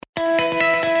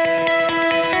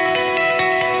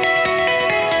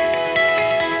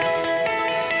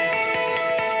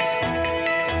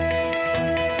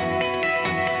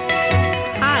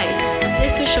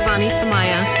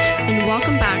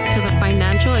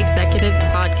Financial Executives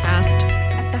Podcast.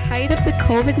 At the height of the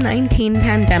COVID-19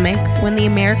 pandemic, when the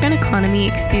American economy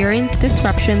experienced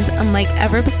disruptions unlike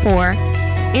ever before,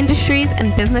 industries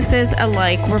and businesses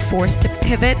alike were forced to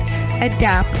pivot,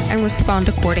 adapt, and respond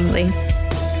accordingly.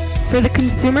 For the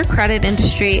consumer credit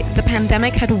industry, the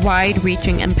pandemic had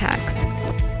wide-reaching impacts.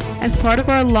 As part of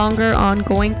our longer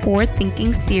ongoing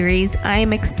forward-thinking series, I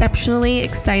am exceptionally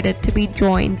excited to be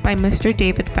joined by Mr.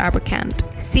 David Fabricant,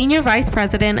 Senior Vice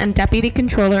President and Deputy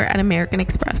Controller at American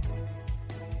Express.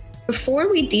 Before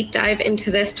we deep dive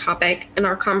into this topic and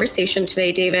our conversation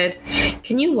today, David,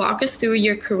 can you walk us through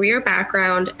your career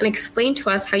background and explain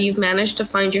to us how you've managed to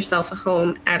find yourself a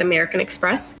home at American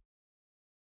Express?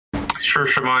 Sure,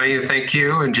 Shivani, thank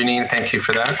you. And Janine, thank you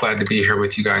for that. Glad to be here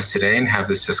with you guys today and have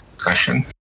this discussion.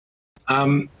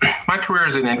 My career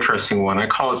is an interesting one. I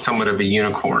call it somewhat of a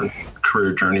unicorn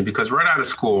career journey because right out of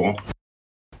school,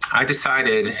 I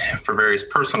decided for various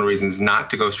personal reasons not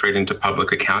to go straight into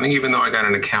public accounting, even though I got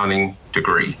an accounting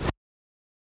degree.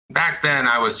 Back then,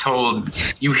 I was told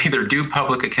you either do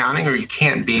public accounting or you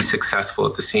can't be successful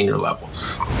at the senior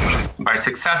levels. By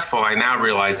successful, I now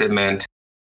realize it meant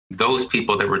those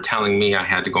people that were telling me I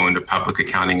had to go into public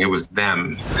accounting, it was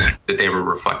them that they were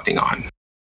reflecting on.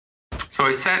 So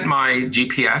I set my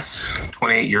GPS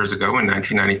 28 years ago in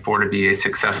 1994 to be a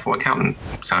successful accountant.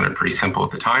 Sounded pretty simple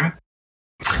at the time.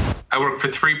 I worked for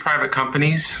 3 private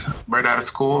companies right out of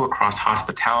school across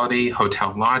hospitality,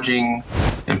 hotel lodging,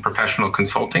 and professional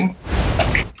consulting.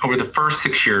 Over the first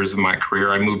 6 years of my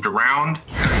career, I moved around.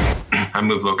 I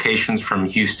moved locations from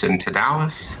Houston to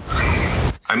Dallas.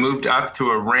 I moved up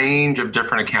through a range of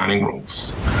different accounting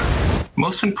roles.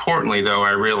 Most importantly, though,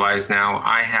 I realize now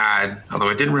although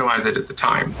I didn't realize it at the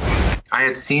time, I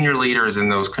had senior leaders in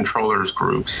those controllers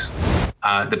groups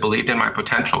that believed in my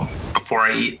potential before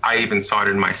I even saw it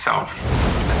in myself.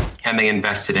 And they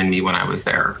invested in me when I was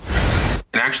there.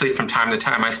 And actually, from time to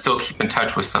time, I still keep in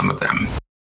touch with some of them.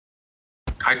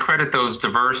 I credit those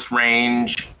diverse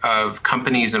range of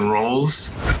companies and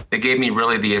roles that gave me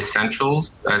really the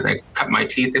essentials. I cut my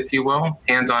teeth, if you will,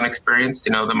 hands-on experience to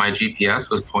know that my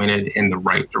GPS was pointed in the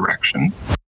right direction.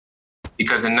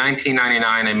 Because in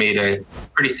 1999, I made a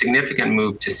pretty significant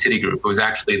move to Citigroup. It was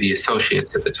actually the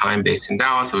Associates at the time based in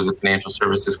Dallas. It was a financial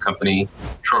services company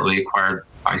shortly acquired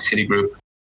by Citigroup.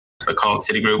 So I call it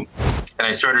Citigroup. And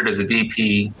I started as a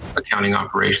VP accounting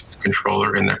operations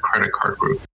controller in their credit card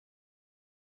group.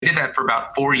 I did that for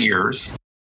about 4 years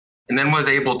and then was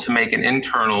able to make an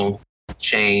internal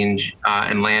change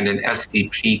and land an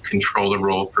SVP controller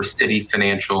role for Citi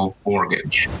Financial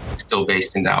Mortgage, still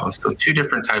based in Dallas. So 2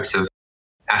 different types of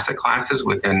asset classes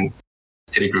within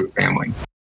Citigroup family.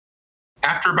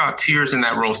 After about 2 years in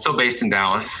that role, still based in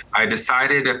Dallas, I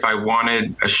decided if I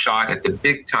wanted a shot at the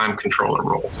big time controller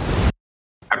roles,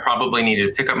 I probably needed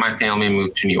to pick up my family and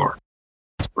move to New York,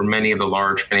 where many of the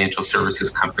large financial services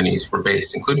companies were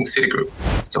based, including Citigroup,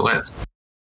 still is.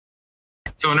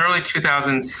 So in early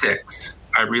 2006,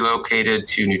 I relocated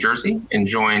to New Jersey and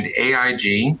joined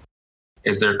AIG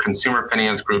as their consumer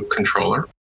finance group controller.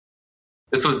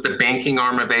 This was the banking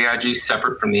arm of AIG,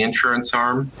 separate from the insurance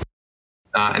arm.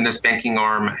 And this banking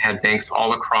arm had banks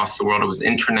all across the world. It was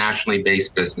internationally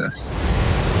based business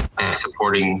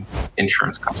supporting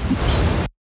insurance customers.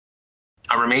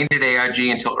 I remained at AIG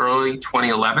until early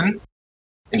 2011.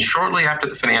 And shortly after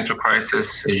the financial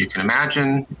crisis, as you can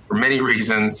imagine, for many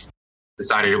reasons,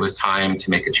 decided it was time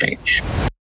to make a change.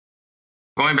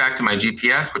 Going back to my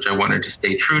GPS, which I wanted to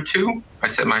stay true to, I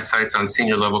set my sights on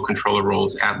senior level controller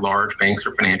roles at large banks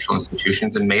or financial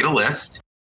institutions and made a list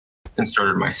and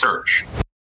started my search.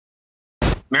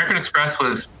 American Express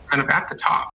was kind of at the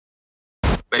top,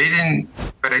 but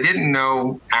I didn't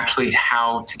know actually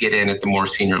how to get in at the more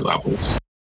senior levels.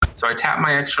 So I tapped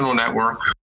my external network,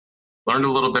 learned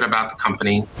a little bit about the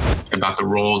company, about the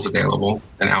roles available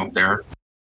and out there,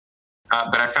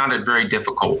 but I found it very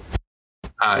difficult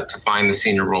to find the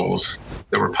senior roles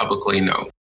that were publicly known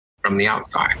from the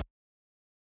outside.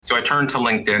 So I turned to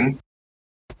LinkedIn,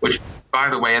 which, by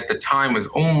the way, at the time was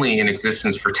only in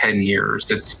existence for 10 years.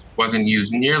 This wasn't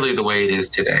used nearly the way it is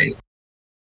today.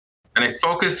 And I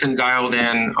focused and dialed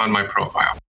in on my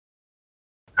profile.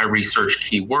 I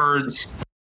researched keywords,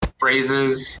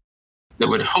 phrases that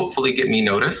would hopefully get me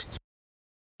noticed,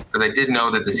 because I did know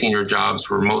that the senior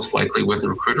jobs were most likely with a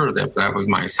recruiter. That was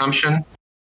my assumption.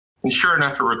 And sure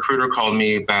enough, a recruiter called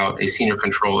me about a senior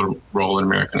controller role in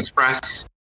American Express,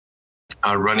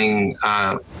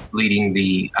 leading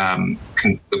the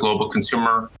global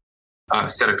consumer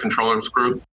set of controllers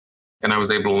group. And I was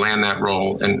able to land that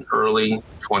role in early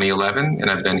 2011,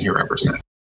 and I've been here ever since.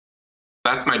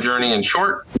 That's my journey in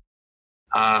short.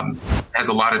 Has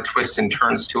a lot of twists and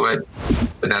turns to it,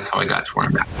 but that's how I got to where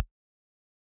I'm at.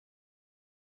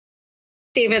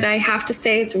 David, I have to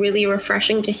say it's really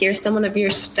refreshing to hear someone of your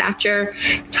stature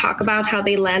talk about how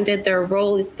they landed their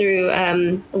role through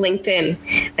LinkedIn.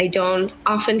 I don't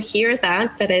often hear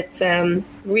that, but it's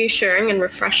reassuring and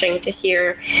refreshing to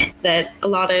hear that a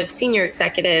lot of senior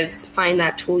executives find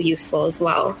that tool useful as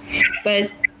well.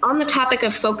 But on the topic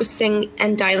of focusing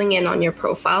and dialing in on your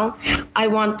profile, I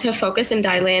want to focus and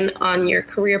dial in on your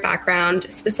career background,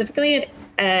 specifically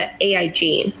at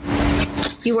AIG.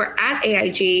 You were at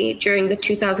AIG during the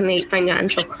 2008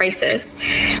 financial crisis.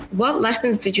 What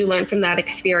lessons did you learn from that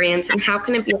experience, and how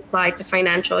can it be applied to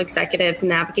financial executives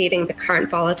navigating the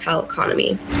current volatile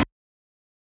economy?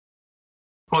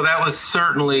 Well, that was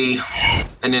certainly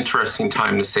an interesting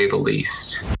time, to say the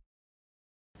least.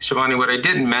 Shivani, what I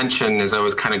didn't mention as I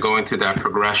was kind of going through that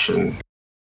progression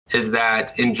is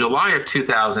that in July of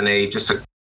 2008, just a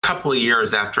couple of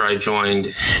years after I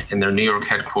joined in their New York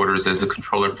headquarters as a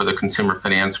controller for the Consumer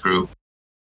Finance Group,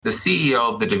 the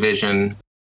CEO of the division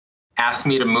asked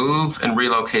me to move and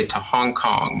relocate to Hong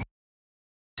Kong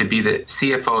to be the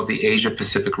CFO of the Asia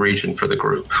Pacific region for the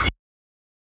group.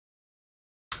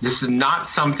 This is not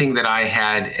something that I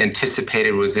had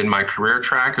anticipated was in my career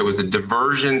track. It was a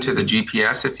diversion to the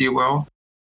GPS, if you will.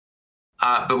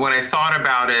 But when I thought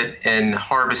about it and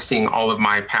harvesting all of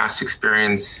my past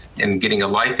experience and getting a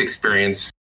life experience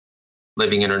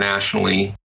living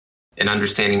internationally and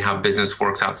understanding how business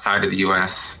works outside of the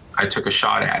US, I took a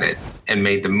shot at it and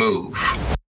made the move.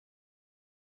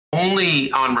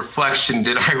 Only on reflection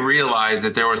did I realize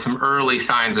that there were some early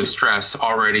signs of stress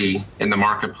already in the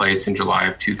marketplace in July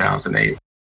of 2008. It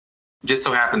just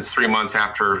so happens 3 months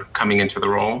after coming into the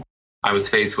role, I was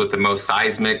faced with the most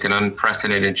seismic and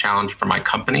unprecedented challenge for my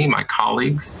company, my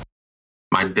colleagues,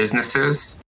 my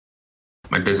businesses,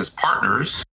 my business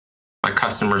partners, my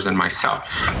customers, and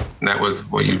myself. And that was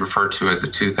what you referred to as the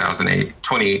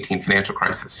 2018 financial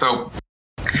crisis. So,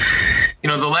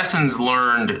 the lessons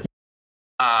learned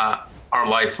are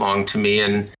lifelong to me.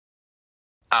 And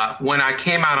when I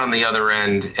came out on the other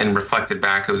end and reflected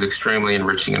back, it was extremely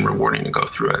enriching and rewarding to go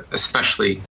through it,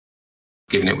 especially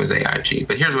given it was AIG.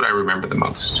 But here's what I remember the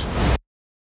most.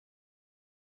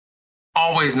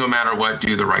 Always, no matter what,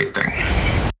 do the right thing.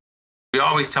 We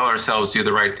always tell ourselves do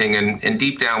the right thing, and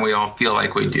deep down we all feel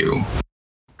like we do.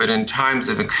 But in times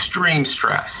of extreme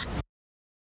stress,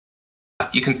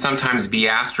 you can sometimes be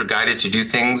asked or guided to do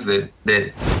things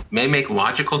that may make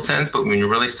logical sense, but when you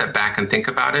really step back and think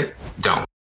about it, don't.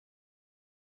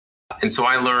 And so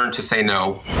I learned to say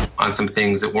no on some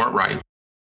things that weren't right.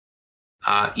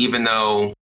 Even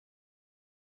though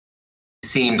they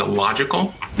seemed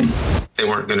logical,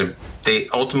 they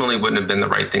ultimately wouldn't have been the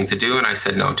right thing to do. And I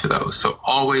said no to those. So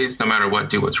always, no matter what,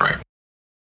 do what's right.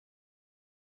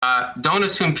 Don't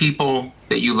assume people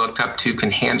that you looked up to can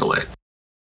handle it.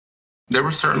 There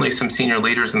were certainly some senior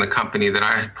leaders in the company that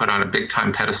I put on a big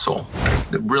time pedestal,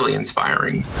 really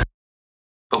inspiring.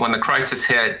 But when the crisis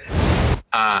hit,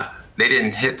 they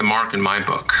didn't hit the mark in my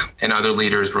book, and other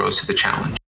leaders rose to the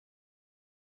challenge.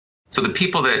 So the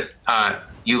people that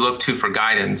you look to for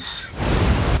guidance,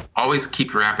 always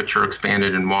keep your aperture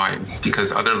expanded and wide,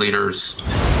 because other leaders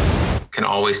can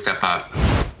always step up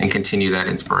and continue that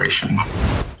inspiration.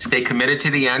 Stay committed to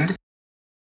the end.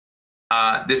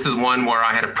 This is one where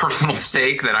I had a personal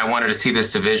stake that I wanted to see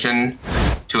this division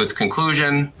to its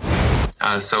conclusion.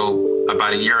 So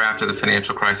about a year after the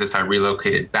financial crisis, I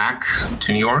relocated back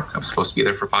to New York. I was supposed to be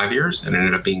there for 5 years and it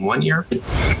ended up being 1 year.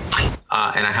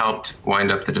 And I helped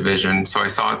wind up the division. So I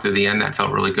saw it through the end. That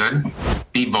felt really good.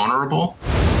 Be vulnerable,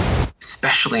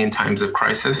 especially in times of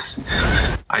crisis.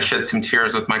 I shed some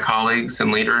tears with my colleagues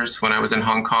and leaders when I was in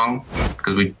Hong Kong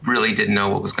because we really didn't know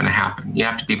what was going to happen. You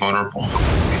have to be vulnerable.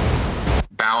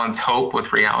 Balance hope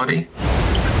with reality.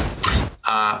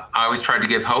 I always tried to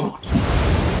give hope,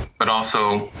 but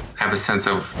also have a sense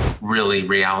of really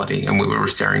reality and what we were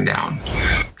staring down.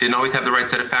 Didn't always have the right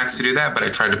set of facts to do that, but I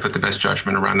tried to put the best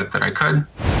judgment around it that I could.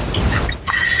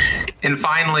 And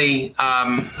finally,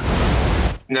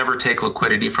 never take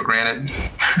liquidity for granted.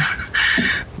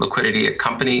 Liquidity at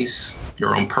companies,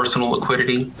 your own personal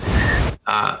liquidity.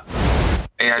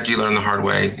 AIG learned the hard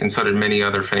way, and so did many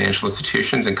other financial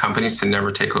institutions and companies, to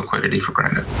never take liquidity for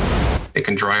granted. It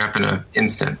can dry up in an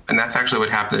instant, and that's actually what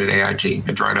happened at AIG.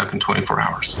 It dried up in 24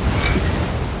 hours.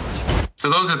 So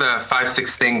those are the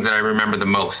 5-6 things that I remember the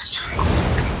most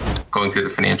going through the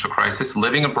financial crisis,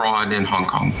 living abroad in Hong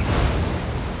Kong.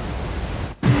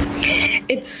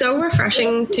 It's so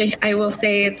refreshing I will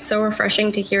say it's so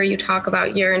refreshing to hear you talk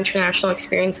about your international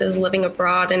experiences living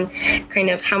abroad and kind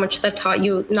of how much that taught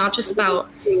you, not just about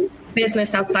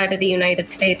business outside of the United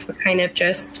States, but kind of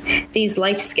just these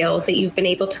life skills that you've been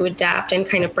able to adapt and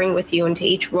kind of bring with you into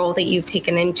each role that you've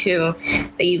taken into,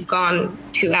 that you've gone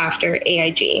to after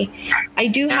AIG. I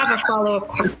do have a follow-up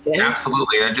question.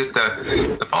 Absolutely. Just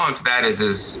the follow-up to that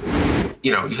is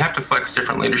you have to flex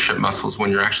different leadership muscles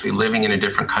when you're actually living in a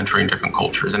different country and different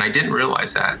cultures. And I didn't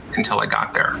realize that until I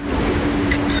got there.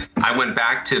 I went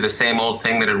back to the same old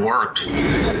thing that had worked.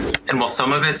 And while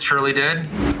some of it surely did,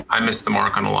 I missed the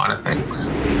mark on a lot of things.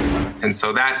 And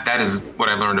so that is what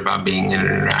I learned about being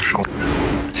international.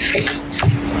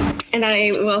 And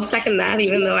I will second that,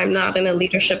 even though I'm not in a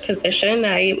leadership position.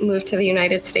 I moved to the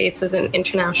United States as an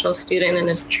international student and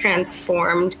have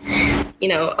transformed,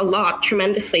 a lot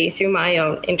tremendously through my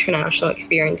own international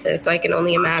experiences. So I can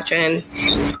only imagine,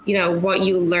 what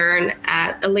you learn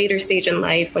at a later stage in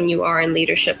life when you are in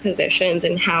leadership positions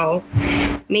and how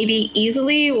maybe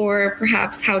easily or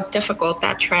perhaps how difficult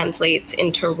that translates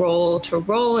into role to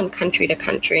role and country to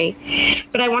country.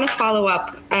 But I want to follow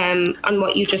up on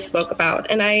what you just spoke about.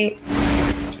 And I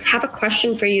have a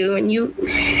question for you, and you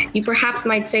perhaps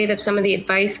might say that some of the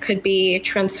advice could be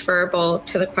transferable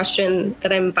to the question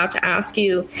that I'm about to ask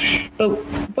you. But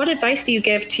what advice do you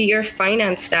give to your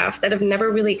finance staff that have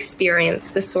never really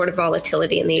experienced this sort of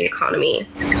volatility in the economy?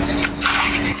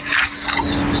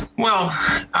 Well,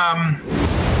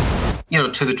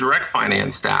 to the direct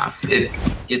finance staff,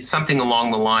 it's something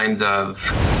along the lines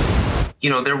of,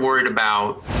 they're worried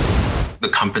about the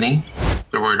company.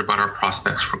 They're worried about our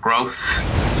prospects for growth.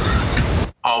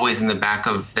 Always in the back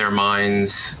of their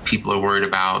minds, people are worried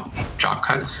about job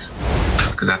cuts,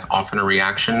 because that's often a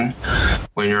reaction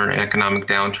when you're in an economic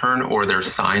downturn or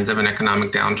there's signs of an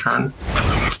economic downturn.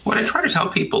 What I try to tell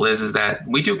people is that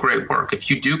we do great work. If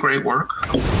you do great work,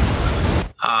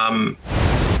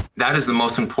 that is the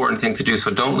most important thing to do.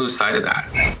 So don't lose sight of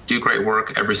that. Do great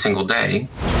work every single day.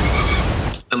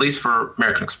 At least for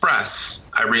American Express,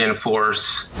 I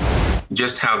reinforce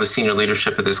just how the senior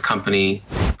leadership of this company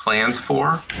plans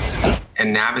for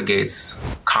and navigates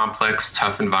complex,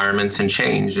 tough environments and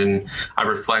change. And I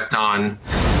reflect on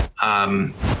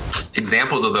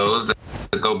examples of those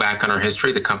that go back on our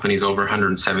history. The company's over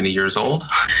 170 years old.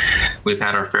 We've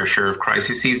had our fair share of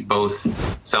crises,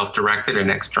 both self-directed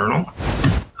and external.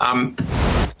 And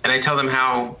I tell them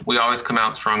how we always come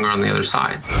out stronger on the other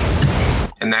side.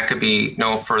 And that could be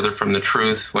no further from the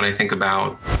truth when I think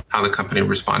about how the company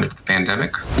responded to the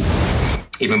pandemic,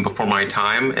 even before my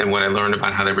time, and what I learned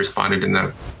about how they responded in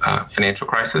the financial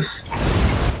crisis.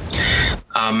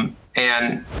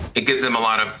 And it gives them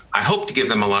I hope to give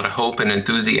them a lot of hope and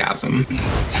enthusiasm.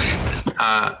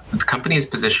 The company is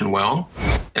positioned well,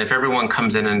 and if everyone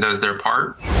comes in and does their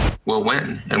part, we'll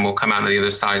win, and we'll come out on the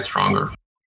other side stronger.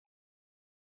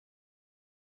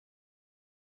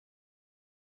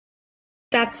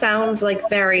 That sounds like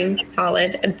very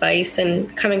solid advice,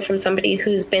 and coming from somebody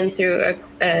who's been through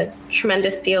a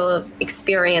tremendous deal of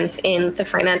experience in the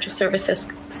financial services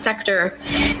sector.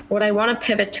 What I want to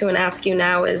pivot to and ask you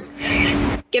now is,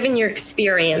 given your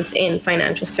experience in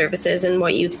financial services and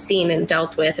what you've seen and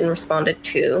dealt with and responded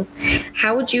to,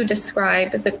 how would you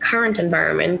describe the current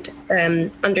environment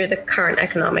under the current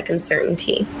economic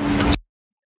uncertainty?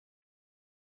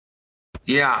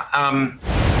 Yeah.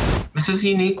 This is a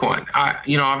unique one.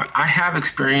 I have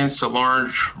experienced a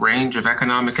large range of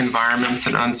economic environments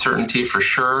and uncertainty for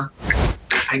sure.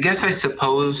 I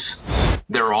suppose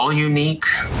they're all unique,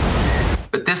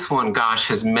 but this one,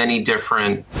 has many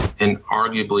different and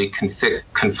arguably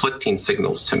conflicting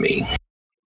signals to me.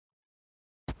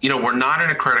 We're not in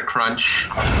a credit crunch.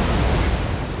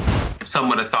 Some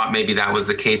would have thought maybe that was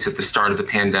the case at the start of the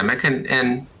pandemic,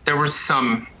 and there were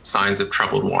some signs of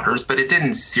troubled waters, but it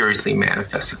didn't seriously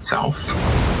manifest itself.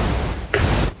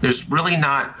 There's really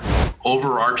not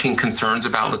overarching concerns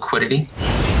about liquidity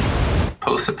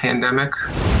post a pandemic,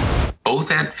 both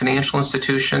at financial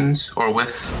institutions or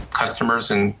with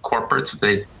customers and corporates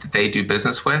that they do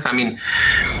business with.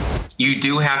 You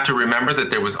do have to remember that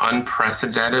there was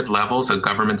unprecedented levels of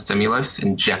government stimulus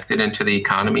injected into the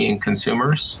economy and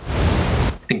consumers.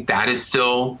 I think that is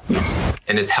still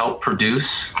and has helped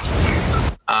produce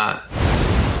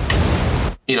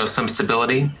some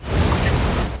stability.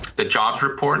 The jobs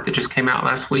report that just came out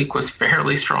last week was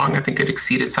fairly strong. I think it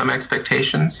exceeded some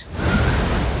expectations.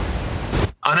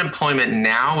 Unemployment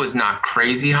now is not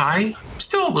crazy high,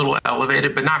 still a little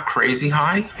elevated, but not crazy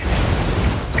high.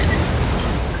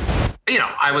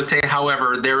 I would say,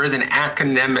 however, there is an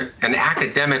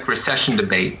academic recession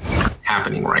debate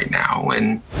happening right now.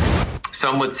 And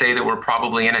Some would say that we're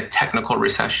probably in a technical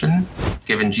recession,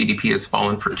 given GDP has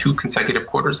fallen for 2 consecutive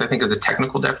quarters, I think is a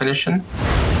technical definition.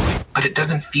 But it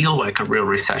doesn't feel like a real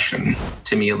recession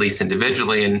to me, at least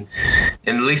individually, and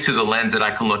at least through the lens that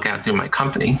I can look at through my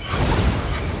company.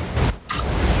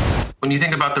 When you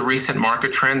think about the recent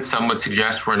market trends, some would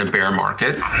suggest we're in a bear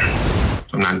market.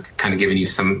 So I'm not kind of giving you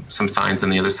some signs on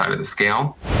the other side of the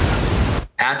scale.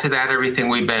 Add to that everything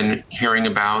we've been hearing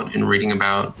about and reading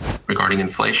about regarding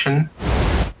inflation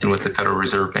and what the Federal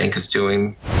Reserve Bank is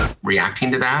doing,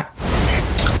 reacting to that.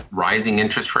 Rising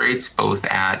interest rates, both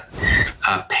at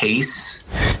pace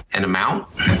and amount.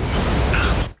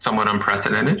 Somewhat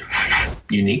unprecedented,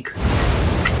 unique.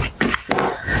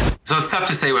 So it's tough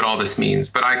to say what all this means,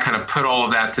 but I kind of put all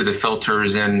of that through the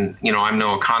filters, and I'm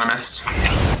no economist.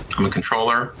 I'm a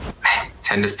controller. I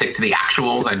tend to stick to the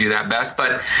actuals. I do that best,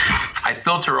 but I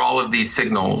filter all of these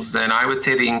signals, and I would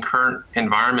say the current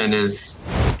environment is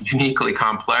uniquely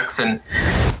complex. And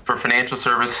for financial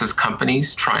services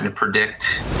companies trying to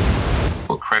predict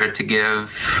what credit to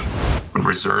give, what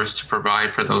reserves to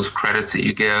provide for those credits that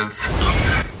you give,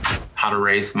 how to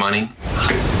raise money,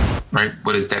 right?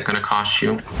 What is debt going to cost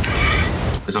you?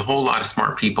 There's a whole lot of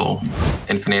smart people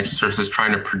in financial services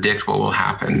trying to predict what will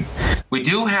happen. We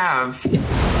do have,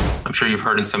 I'm sure you've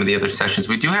heard in some of the other sessions,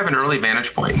 we do have an early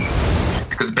vantage point.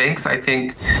 Because banks, I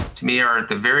think, to me, are at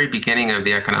the very beginning of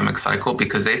the economic cycle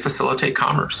because they facilitate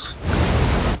commerce,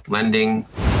 lending,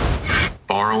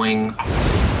 borrowing,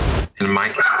 and in my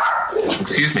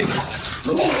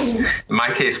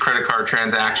case, credit card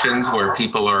transactions where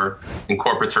people are, and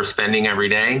corporates are spending every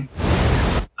day.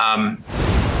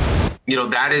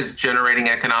 That is generating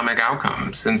economic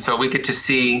outcomes. And so we get to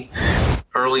see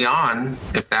early on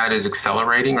if that is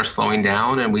accelerating or slowing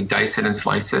down, and we dice it and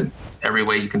slice it every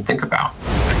way you can think about.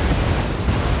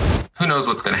 Who knows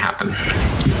what's going to happen?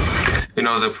 Who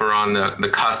knows if we're on the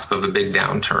cusp of a big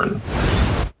downturn?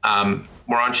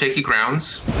 We're on shaky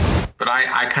grounds, but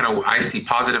I see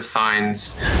positive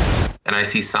signs, and I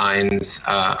see signs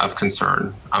of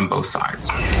concern on both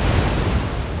sides.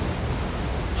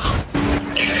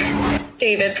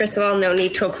 David, first of all, no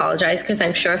need to apologize, because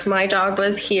I'm sure if my dog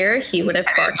was here, he would have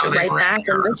barked right back.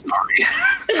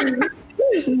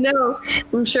 No,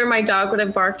 I'm sure my dog would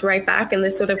have barked right back, and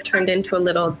this would have turned into a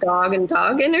little dog and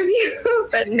dog interview.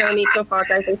 But no need to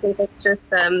apologize. I think it's just,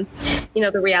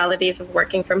 the realities of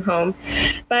working from home.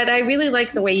 But I really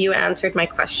like the way you answered my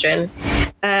question.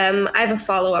 I have a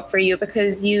follow-up for you,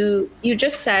 because you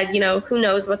just said, who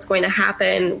knows what's going to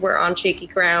happen? We're on shaky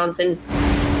grounds, and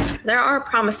there are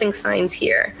promising signs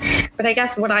here. But I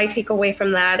guess what I take away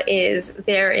from that is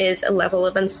there is a level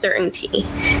of uncertainty,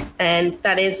 and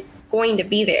that is going to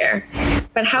be there.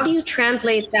 But how do you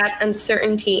translate that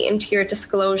uncertainty into your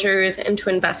disclosures and to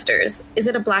investors? Is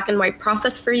it a black and white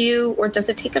process for you, or does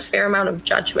it take a fair amount of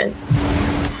judgment?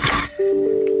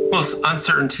 Well,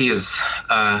 uncertainty is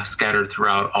scattered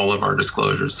throughout all of our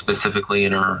disclosures, specifically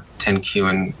in our 10Q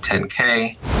and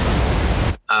 10K.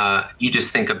 You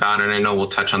just think about it, and I know we'll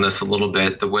touch on this a little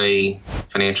bit, the way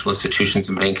financial institutions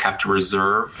and banks have to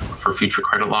reserve for future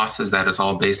credit losses. That is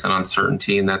all based on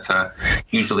uncertainty, and that's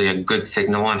usually a good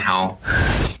signal on how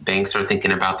banks are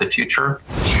thinking about the future.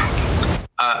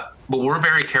 But we're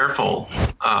very careful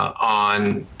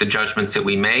on the judgments that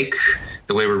we make,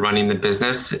 the way we're running the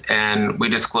business, and we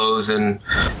disclose in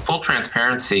full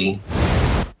transparency,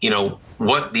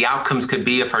 what the outcomes could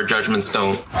be if our judgments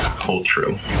don't hold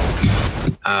true.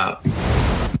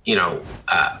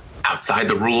 Outside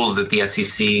the rules that the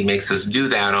SEC makes us do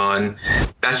that on,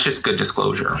 that's just good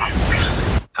disclosure.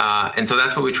 And so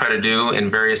that's what we try to do in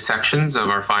various sections of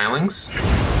our filings.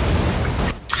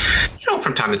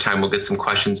 From time to time, we'll get some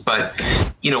questions, but,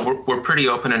 we're pretty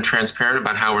open and transparent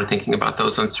about how we're thinking about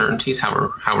those uncertainties,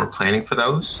 how we're planning for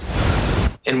those.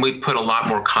 And we put a lot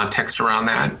more context around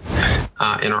that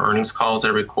in our earnings calls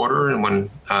every quarter and when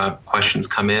questions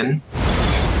come in.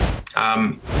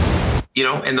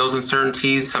 And those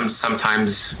uncertainties,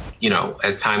 sometimes,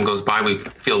 as time goes by, we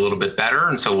feel a little bit better,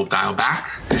 and so we'll dial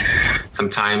back.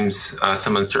 Sometimes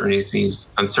some uncertainties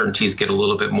get a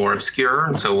little bit more obscure,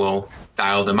 and so we'll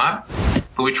dial them up.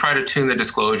 But we try to tune the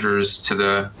disclosures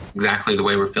to exactly the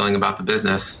way we're feeling about the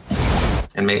business,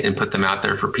 and put them out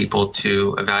there for people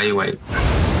to evaluate.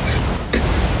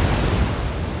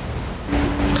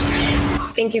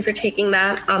 Thank you for taking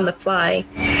that on the fly.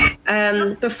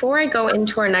 Before I go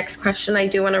into our next question, I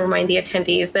do want to remind the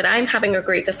attendees that I'm having a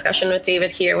great discussion with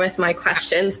David here with my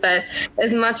questions. But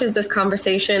as much as this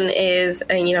conversation is,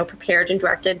 prepared and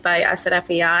directed by us at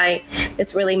FEI,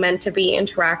 it's really meant to be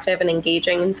interactive and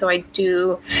engaging. And so I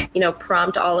do,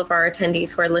 prompt all of our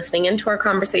attendees who are listening into our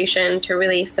conversation to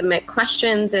really submit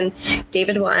questions, and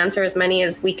David will answer as many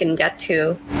as we can get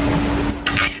to.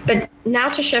 But now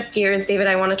to shift gears, David,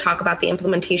 I want to talk about the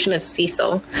implementation of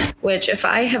CECL, which, if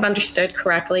I have understood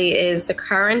correctly, is the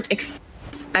current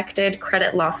expected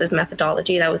credit losses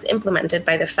methodology that was implemented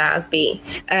by the FASB.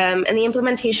 And the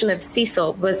implementation of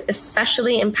CECL was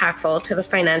especially impactful to the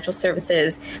financial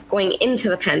services going into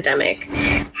the pandemic.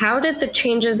 How did the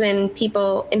changes in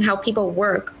how people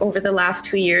work over the last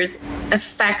 2 years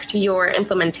affect your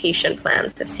implementation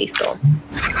plans of CECL?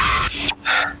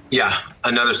 Yeah,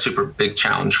 another super big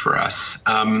challenge for us.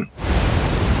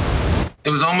 It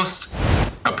was almost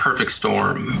a perfect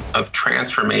storm of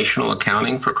transformational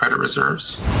accounting for credit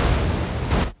reserves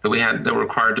that were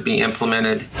required to be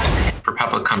implemented for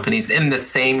public companies in the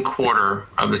same quarter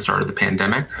of the start of the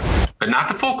pandemic, but not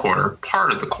the full quarter,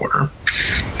 part of the quarter.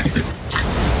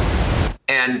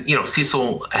 And,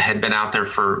 CECL had been out there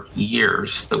for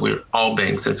years, that all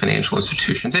banks and financial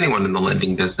institutions, anyone in the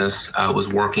lending business, was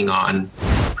working on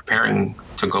preparing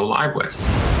to go live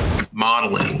with.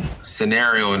 Modeling,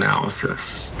 scenario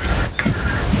analysis,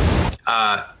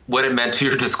 what it meant to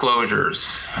your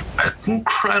disclosures, an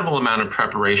incredible amount of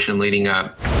preparation leading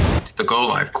up to the go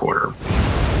live quarter.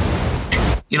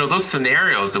 Those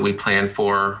scenarios that we planned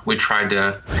for, we tried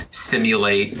to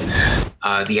simulate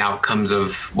the outcomes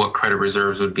of what credit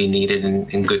reserves would be needed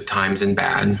in good times and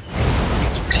bad,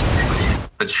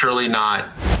 but surely not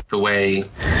the way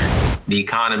the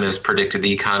economists predicted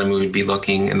the economy would be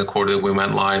looking in the quarter that we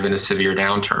went live in a severe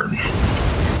downturn.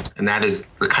 And that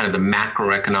is the kind of the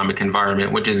macroeconomic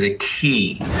environment, which is a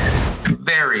key,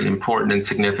 very important and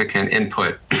significant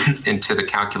input into the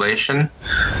calculation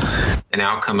and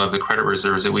outcome of the credit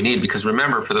reserves that we need. Because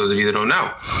remember, for those of you that don't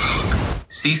know,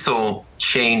 CECL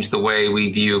changed the way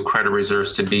we view credit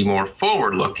reserves to be more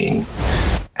forward-looking,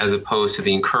 as opposed to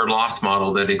the incurred loss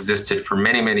model that existed for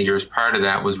many, many years prior to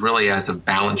that, was really as of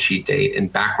balance sheet date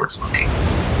and backwards looking.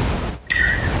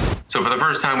 So for the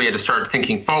first time, we had to start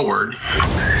thinking forward,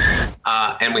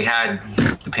 and we had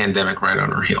the pandemic right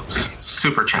on our heels.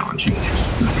 Super challenging.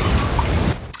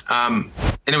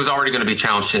 And it was already going to be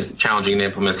challenging to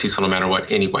implement CECL no matter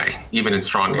what anyway, even in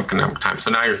strong economic times.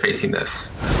 So now you're facing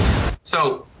this.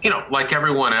 So, like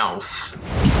everyone else,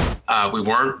 we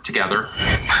weren't together.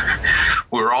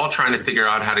 We were all trying to figure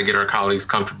out how to get our colleagues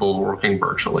comfortable working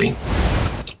virtually.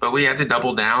 But we had to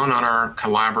double down on our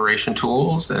collaboration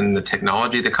tools and the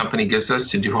technology the company gives us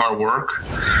to do our work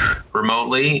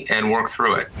remotely and work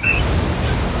through it.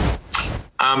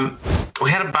 We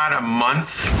had about a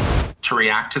month to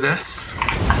react to this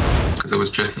because it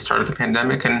was just the start of the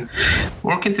pandemic, and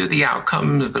working through the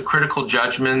outcomes, the critical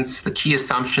judgments, the key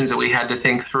assumptions that we had to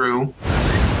think through,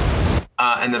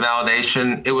 and the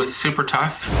validation. It was super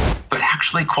tough, but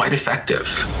actually quite effective.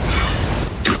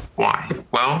 Why?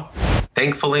 Well,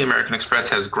 thankfully, American Express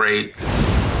has great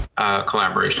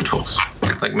collaboration tools,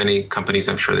 like many companies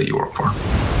I'm sure that you work for.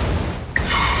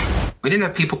 We didn't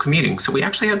have people commuting, so we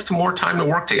actually had some more time to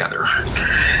work together.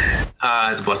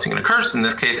 As a blessing and a curse, in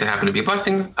this case, it happened to be a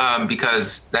blessing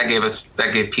because that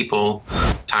gave people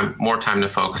more time to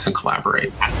focus and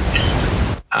collaborate.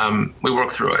 We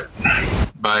worked through it,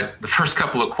 but the first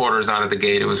couple of quarters out of the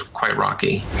gate, it was quite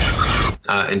rocky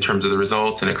in terms of the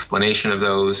results and explanation of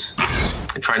those,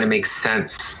 and trying to make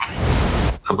sense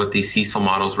of what these CECL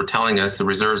models were telling us, the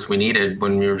reserves we needed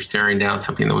when we were staring down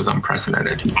something that was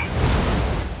unprecedented.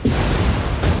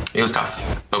 It was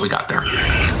tough, but we got there.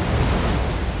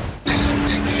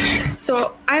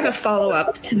 So I have a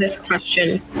follow-up to this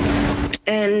question.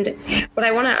 And what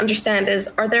I want to understand is,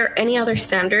 are there any other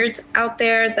standards out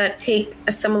there that take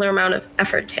a similar amount of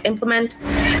effort to implement?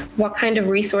 What kind of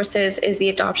resources is the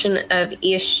adoption of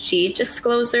ESG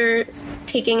disclosures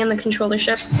taking in the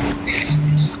controllership?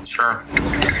 Sure.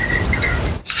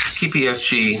 Keep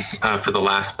ESG for the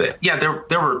last bit. Yeah,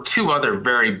 there were two other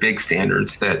very big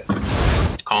standards that,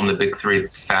 call them the big three,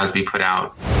 FASB put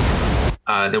out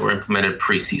that were implemented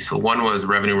pre-CECL. One was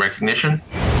revenue recognition,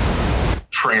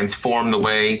 transform the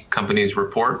way companies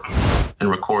report and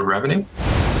record revenue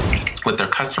with their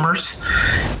customers.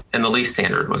 And the lease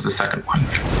standard was the second one.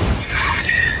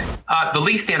 The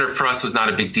lease standard for us was not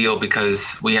a big deal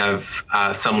because we have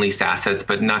some leased assets,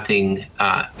 but nothing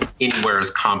anywhere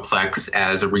as complex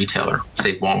as a retailer,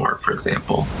 say Walmart, for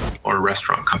example, or a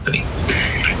restaurant company.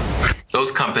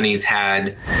 Those companies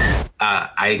had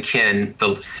I akin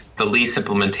the lease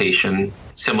implementation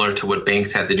similar to what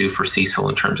banks had to do for CECL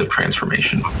in terms of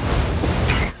transformation.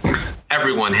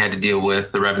 Everyone had to deal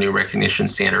with the revenue recognition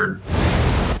standard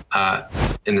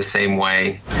in the same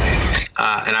way.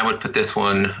 And I would put this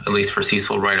one, at least for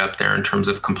CECL, right up there in terms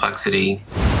of complexity,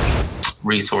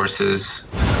 resources,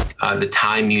 the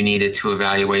time you needed to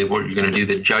evaluate what you're going to do,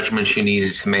 the judgments you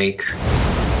needed to make,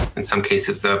 in some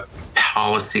cases, the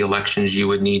policy elections you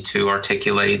would need to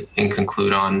articulate and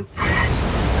conclude on.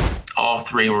 All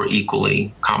three were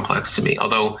equally complex to me,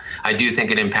 although I do think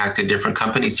it impacted different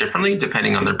companies differently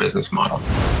depending on their business model.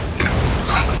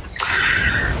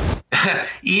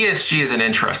 ESG is an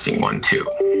interesting one too,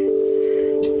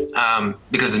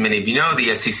 because as many of you know,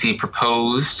 the SEC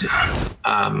proposed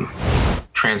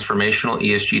transformational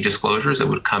ESG disclosures that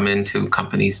would come into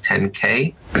companies'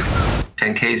 10Ks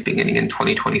beginning in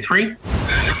 2023.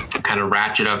 Kind of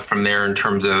ratchet up from there in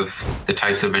terms of the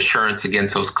types of assurance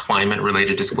against those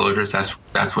climate-related disclosures.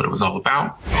 That's what it was all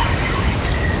about.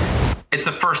 It's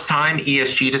the first time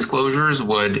ESG disclosures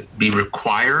would be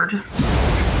required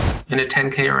in a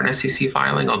 10K or an SEC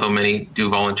filing, although many do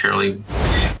voluntarily.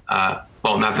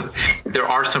 There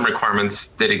are some requirements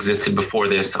that existed before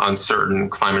this on certain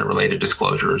climate-related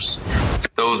disclosures.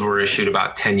 Those were issued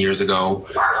about 10 years ago.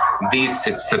 These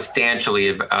substantially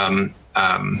have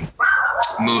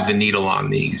move the needle on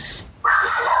these.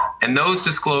 And those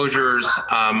disclosures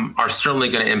are certainly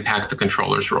going to impact the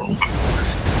controller's role.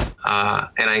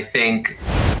 And I think,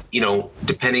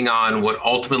 depending on what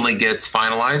ultimately gets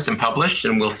finalized and published,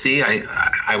 and we'll see,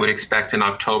 I would expect in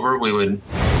October we would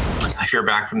hear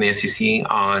back from the SEC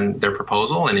on their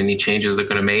proposal and any changes they're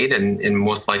going to make and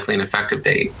most likely an effective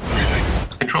date.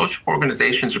 Controllership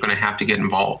organizations are going to have to get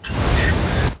involved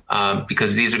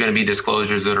because these are going to be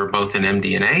disclosures that are both in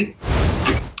MD&A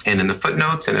and in the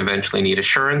footnotes and eventually need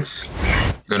assurance.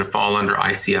 They're going to fall under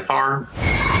ICFR.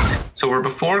 So where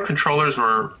before controllers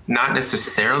were not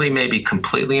necessarily maybe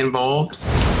completely involved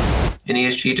in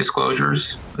ESG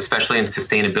disclosures, especially in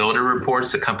sustainability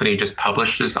reports the company just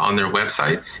publishes on their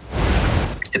websites,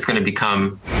 it's going to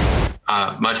become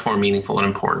much more meaningful and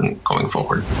important going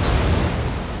forward.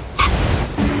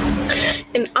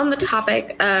 And on the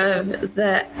topic of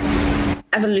the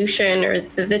evolution or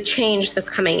the change that's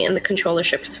coming in the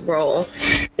controllership's role,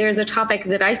 there's a topic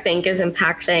that I think is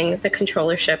impacting the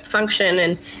controllership function.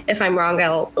 And if I'm wrong,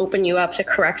 I'll open you up to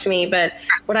correct me. But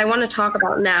what I want to talk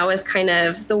about now is kind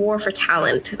of the war for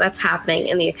talent that's happening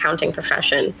in the accounting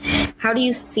profession. How do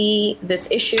you see this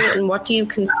issue and what do you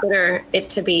consider it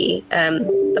to be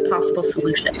the possible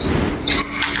solution?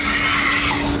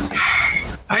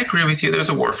 I agree with you. There's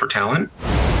a war for talent.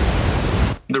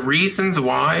 The reasons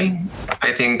why,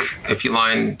 I think if you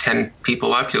line 10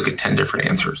 people up, you'll get 10 different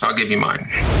answers. I'll give you mine.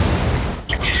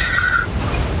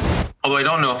 Although I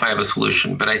don't know if I have a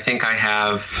solution, but I think I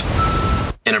have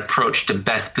an approach to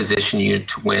best position you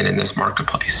to win in this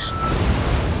marketplace.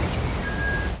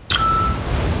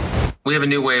 We have a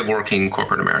new way of working in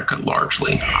corporate America,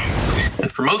 largely.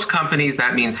 And for most companies,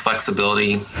 that means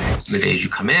flexibility in the days you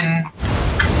come in,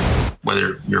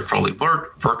 whether you're fully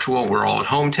virtual, we're all at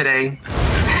home today,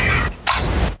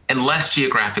 and less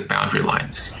geographic boundary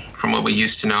lines from what we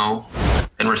used to know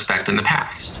and respect in the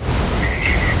past.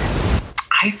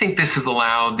 I think this has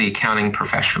allowed the accounting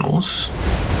professionals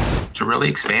to really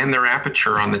expand their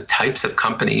aperture on the types of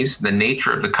companies, the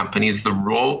nature of the companies, the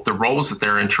roles that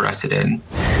they're interested in,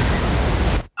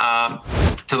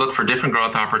 to look for different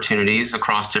growth opportunities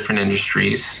across different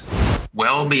industries,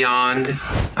 well beyond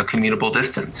a commutable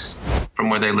distance from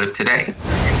where they live today.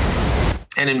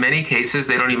 And in many cases,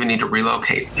 they don't even need to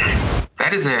relocate.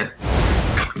 That is I've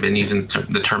been using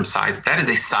the term size, that is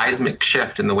a seismic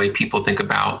shift in the way people think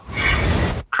about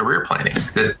career planning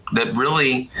that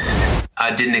really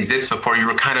didn't exist before. You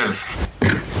were kind of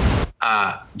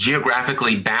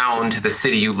geographically bound to the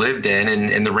city you lived in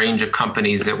and the range of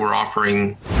companies that were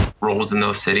offering roles in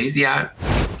those cities. Yeah,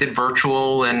 did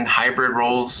virtual and hybrid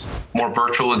roles, more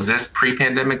virtual exist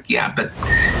pre-pandemic? Yeah, but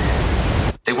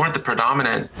they weren't the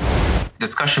predominant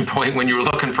discussion point when you were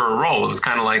looking for a role. It was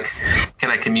kind of like, can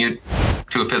I commute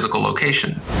to a physical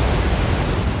location?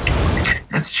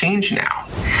 That's changed now.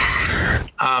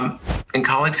 And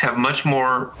colleagues have much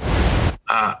more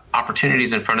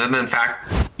opportunities in front of them. In fact,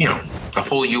 the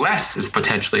whole U.S. is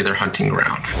potentially their hunting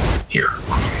ground here.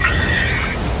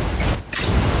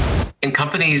 In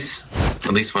companies,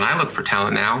 at least when I look for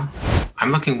talent now,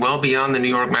 I'm looking well beyond the New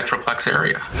York Metroplex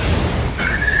area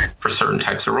for certain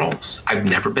types of roles. I've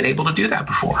never been able to do that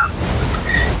before.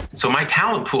 So my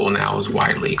talent pool now is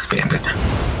widely expanded.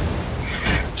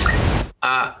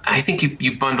 I think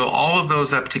you bundle all of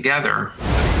those up together,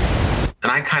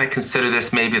 and I kind of consider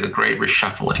this maybe the great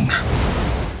reshuffling,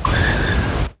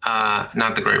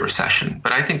 not the great recession,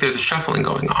 but I think there's a shuffling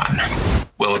going on.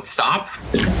 Will it stop?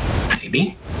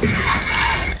 Maybe.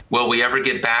 Will we ever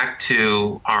get back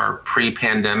to our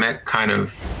pre-pandemic kind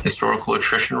of historical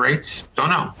attrition rates? Don't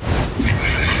know.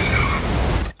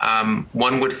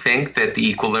 One would think that the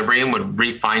equilibrium would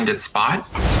re-find its spot,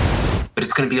 but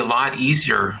it's going to be a lot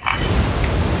easier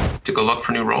to go look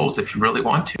for new roles if you really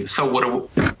want to. So what do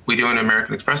we do in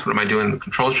American Express? What am I doing in the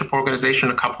controllership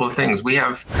organization? A couple of things. We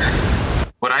have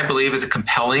what I believe is a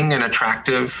compelling and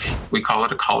attractive, we call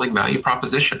it a colleague value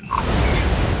proposition.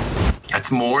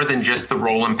 That's more than just the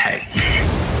role and pay.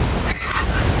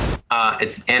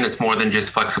 It's more than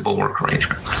just flexible work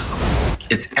arrangements.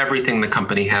 It's everything the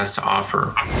company has to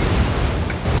offer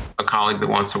a colleague that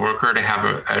wants to work here to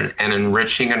have an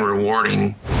enriching and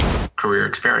rewarding career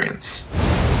experience.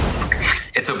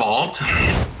 It's evolved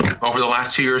over the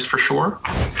last 2 years for sure.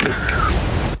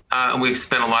 And we've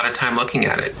spent a lot of time looking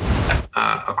at it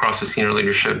across the senior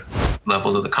leadership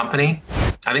levels of the company.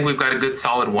 I think we've got a good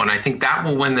solid one. I think that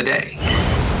will win the day.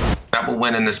 That will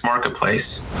win in this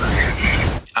marketplace.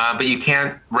 But you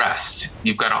can't rest.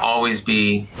 You've got to always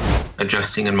be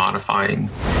adjusting and modifying.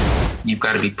 You've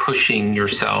got to be pushing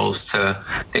yourselves to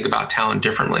think about talent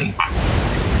differently.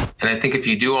 And I think if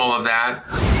you do all of that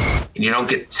and you don't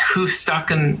get too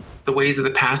stuck in the ways of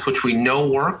the past, which we know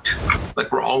worked,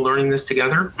 like we're all learning this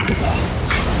together,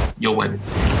 you'll win.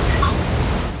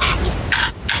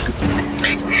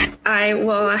 I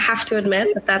will have to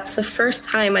admit that that's the first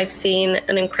time I've seen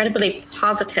an incredibly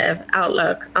positive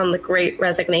outlook on the Great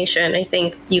Resignation. I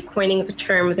think you coining the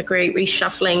term the Great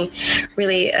Reshuffling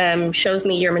really shows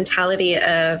me your mentality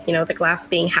of, the glass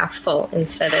being half full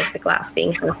instead of the glass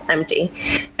being half empty.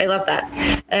 I love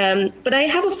that. But I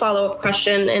have a follow-up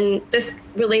question, and this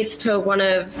relates to one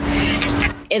of,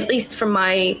 at least from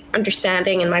my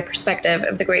understanding and my perspective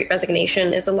of the Great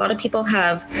Resignation, is a lot of people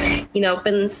have,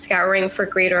 been scouring for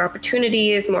greater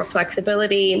opportunities, more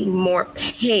flexibility, more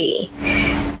pay.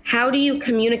 How do you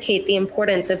communicate the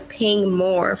importance of paying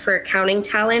more for accounting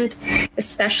talent,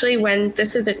 especially when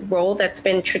this is a role that's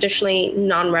been traditionally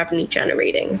non-revenue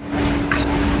generating?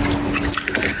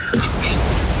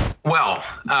 Well,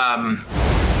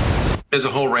 there's a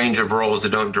whole range of roles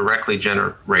that don't directly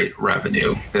generate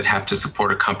revenue that have to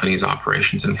support a company's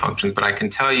operations and functions. But I can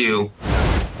tell you,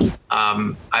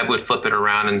 I would flip it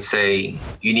around and say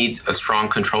you need a strong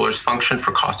controller's function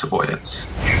for cost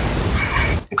avoidance.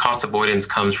 And cost avoidance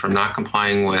comes from not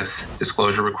complying with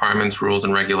disclosure requirements, rules,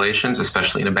 and regulations,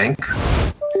 especially in a bank.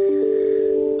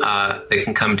 They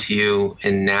can come to you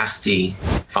in nasty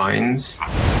fines.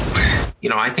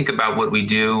 I think about what we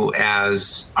do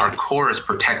as our core is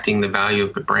protecting the value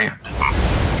of the brand.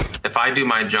 If I do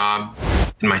my job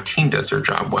and my team does their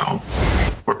job well,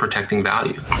 we're protecting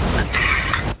value.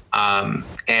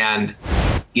 And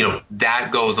that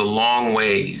goes a long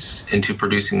ways into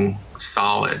producing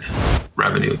solid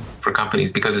revenue for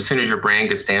companies, because as soon as your brand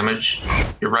gets damaged,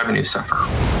 your revenues suffer.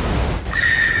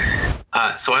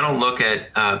 So I don't look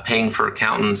at paying for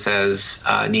accountants as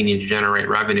needing to generate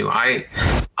revenue.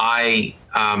 I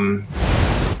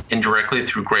indirectly,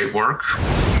 through great work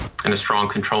and a strong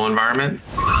control environment,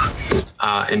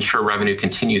 ensure revenue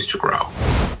continues to grow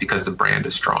because the brand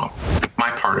is strong.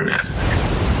 My part in it.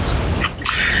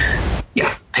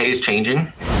 Yeah, pay is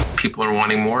changing. People are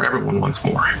wanting more. Everyone wants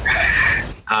more.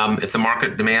 If the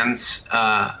market demands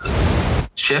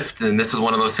shift, then this is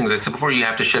one of those things I said before, you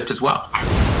have to shift as well.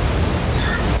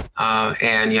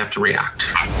 And you have to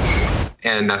react.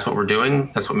 And that's what we're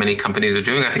doing. That's what many companies are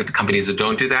doing. I think the companies that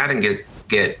don't do that and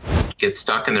get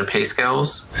stuck in their pay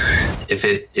scales, if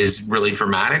it is really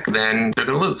dramatic, then they're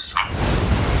going to lose.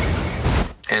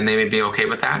 And they may be okay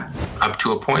with that up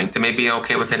to a point. They may be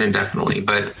okay with it indefinitely.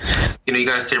 But, you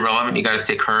got to stay relevant. You got to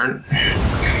stay current.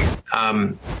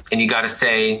 And you got to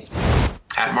stay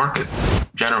at market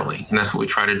generally. And that's what we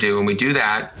try to do. And we do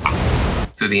that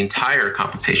through the entire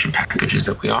compensation packages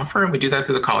that we offer. And we do that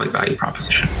through the colleague value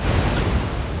proposition.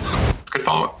 Good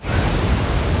follow-up.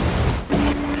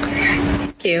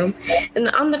 Thank you. And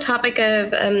on the topic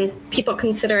of people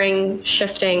considering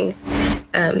shifting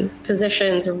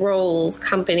positions, roles,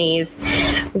 companies,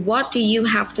 what do you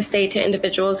have to say to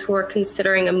individuals who are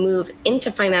considering a move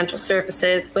into financial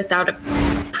services without a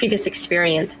previous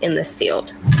experience in this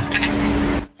field?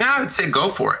 Yeah, I would say go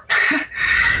for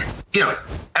it.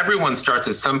 Everyone starts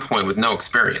at some point with no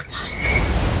experience.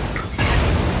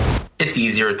 It's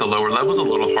easier at the lower levels, a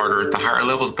little harder at the higher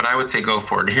levels, but I would say go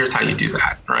for it. And here's how you do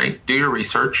that, right? Do your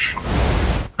research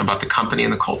about the company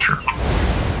and the culture.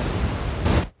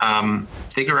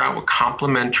 figure out what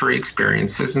complementary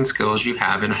experiences and skills you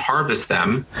have and harvest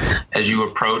them as you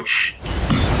approach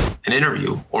an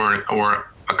interview or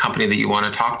a company that you want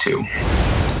to talk to.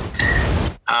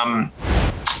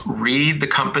 Read the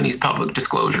company's public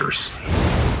disclosures.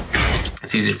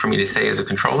 It's easy for me to say as a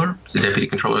controller, as a deputy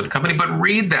controller of the company, but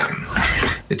read them.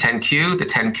 The 10Q, the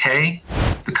 10K,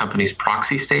 the company's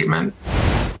proxy statement,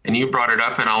 and you brought it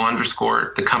up and I'll underscore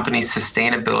it, the company's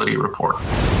sustainability report.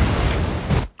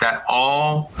 That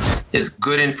all is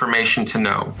good information to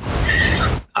know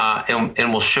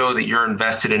and will show that you're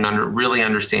invested in really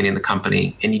understanding the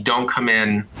company and you don't come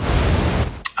in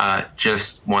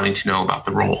just wanting to know about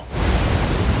the role.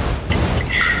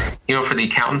 For the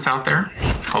accountants out there,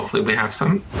 hopefully we have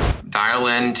some, dial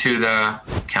into the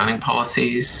accounting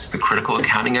policies, the critical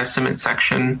accounting estimate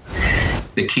section,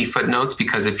 the key footnotes,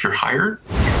 because if you're hired,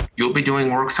 you'll be doing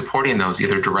work supporting those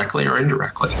either directly or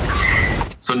indirectly.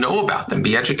 So know about them,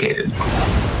 be educated.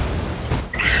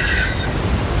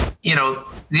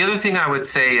 The other thing I would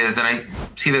say is, and I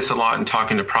see this a lot in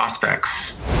talking to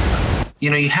prospects,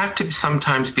 you have to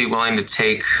sometimes be willing to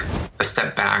take a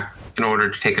step back in order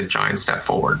to take a giant step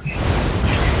forward.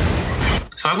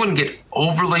 So I wouldn't get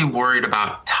overly worried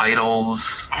about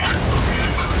titles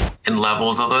and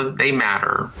levels, although they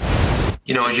matter.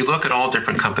 As you look at all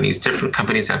different companies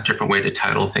have different way to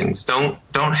title things. Don't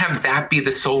have that be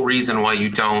the sole reason why you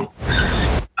don't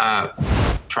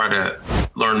try to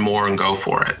learn more and go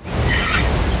for it.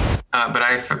 But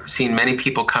I've seen many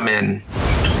people come in,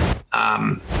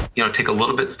 take a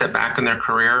little bit step back in their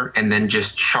career and then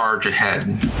just charge ahead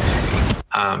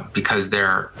because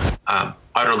they're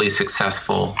utterly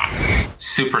successful,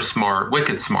 super smart,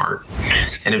 wicked smart,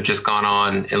 and have just gone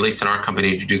on, at least in our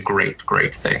company, to do great,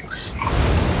 great things.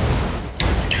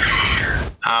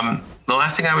 The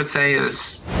last thing I would say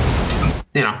is,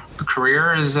 the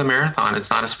career is a marathon. It's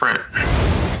not a sprint.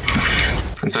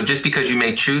 And so just because you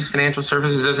may choose financial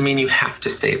services doesn't mean you have to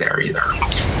stay there either.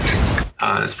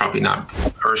 It's probably not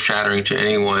earth-shattering to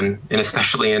anyone, and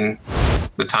especially in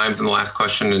the times in the last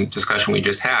question and discussion we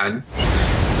just had.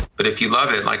 But if you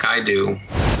love it like I do,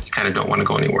 you kind of don't want to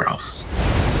go anywhere else.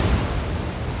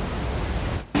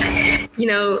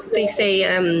 They say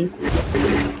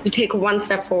you take one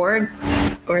step forward,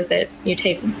 or is it you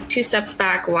take two steps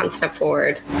back, one step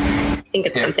forward? I think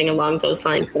it's something along those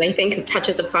lines, but I think it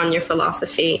touches upon your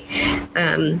philosophy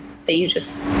that you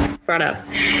just brought up.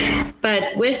 But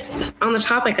on the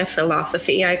topic of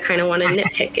philosophy, I kind of want to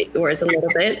nitpick at yours a little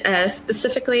bit,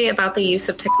 specifically about the use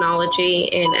of technology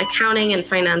in accounting and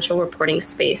financial reporting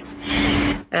space.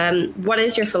 What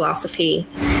is your philosophy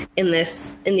in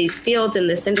these fields, in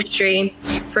this industry?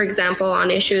 For example,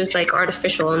 on issues like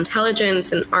artificial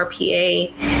intelligence and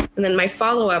RPA. And then my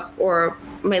follow-up or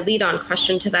my lead-on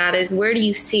question to that is, where do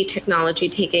you see technology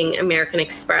taking American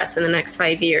Express in the next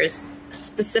 5 years,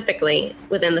 specifically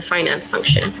within the finance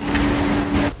function?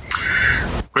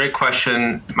 Great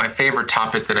question. My favorite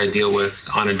topic that I deal with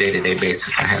on a day-to-day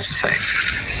basis, I have to say.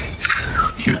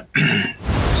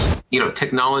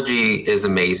 Technology is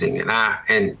amazing,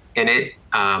 and it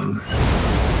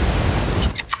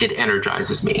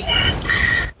energizes me.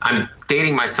 I'm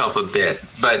dating myself a bit,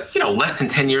 but less than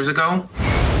 10 years ago,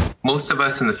 most of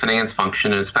us in the finance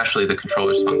function, and especially the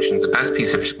controller's functions, the best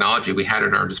piece of technology we had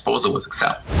at our disposal was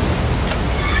Excel.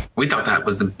 We thought that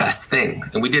was the best thing,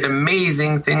 and we did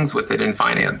amazing things with it in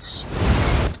finance.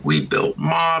 We built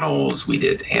models, we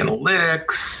did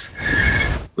analytics,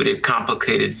 we did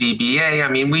complicated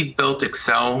VBA. We built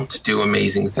Excel to do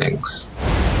amazing things.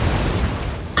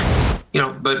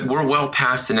 But we're well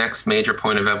past the next major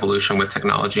point of evolution with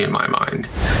technology in my mind.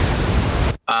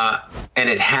 And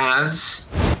it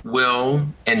will,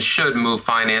 and should move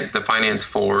the finance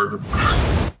forward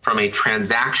from a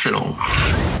transactional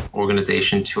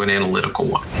organization to an analytical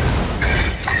one.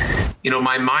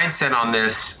 My mindset on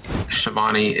this,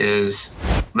 Shivani, is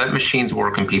let machines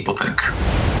work and people think.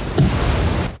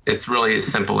 It's really as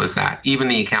simple as that, even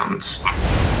the accountants.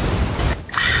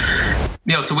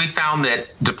 So we found that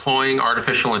deploying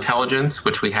artificial intelligence,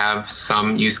 which we have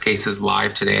some use cases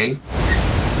live today,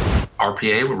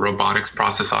 RPA, robotics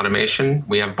process automation,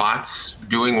 we have bots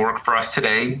doing work for us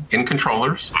today in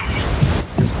controllers,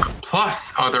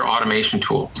 plus other automation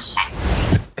tools.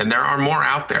 And there are more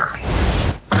out there.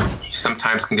 You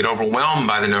sometimes can get overwhelmed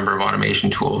by the number of automation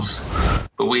tools,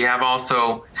 but we have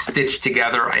also stitched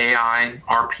together AI,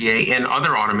 RPA, and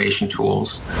other automation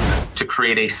tools to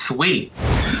create a suite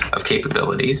of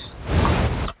capabilities.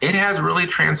 It has really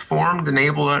transformed,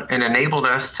 enabled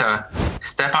us to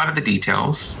step out of the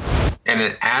details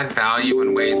and add value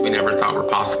in ways we never thought were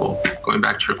possible. Going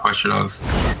back to your question of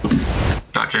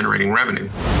not generating revenue.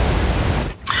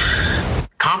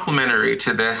 complementary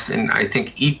to this, and I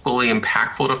think equally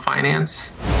impactful to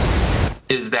finance,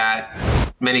 is that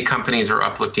many companies are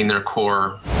uplifting their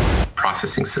core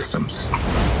processing systems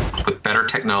with better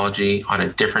technology on a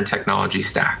different technology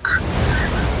stack.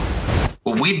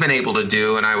 What we've been able to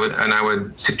do, and I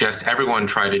would suggest everyone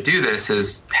try to do this,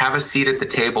 is have a seat at the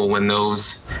table when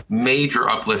those major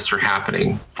uplifts are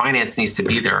happening. Finance needs to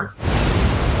be there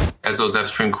as those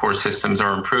upstream core systems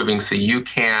are improving, so you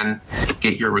can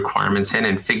get your requirements in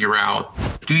and figure out,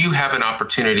 do you have an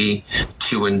opportunity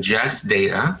to ingest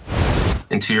data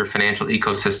into your financial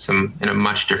ecosystem in a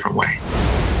much different way?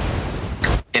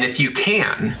 And if you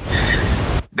can,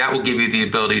 that will give you the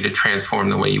ability to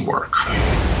transform the way you work.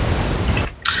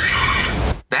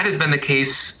 That has been the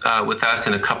case with us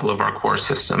in a couple of our core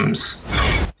systems.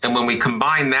 And when we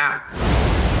combine that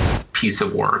piece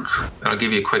of work, and I'll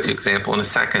give you a quick example in a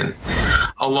second,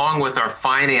 along with our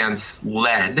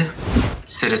finance-led,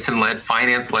 citizen-led,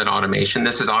 finance-led automation.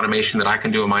 This is automation that I can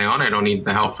do on my own. I don't need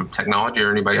the help from technology or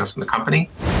anybody else in the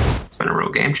company. It's been a real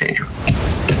game changer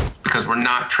because we're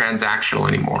not transactional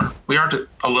anymore. We are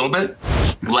a little bit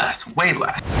less, way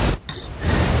less.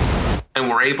 And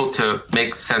we're able to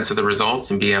make sense of the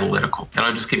results and be analytical. And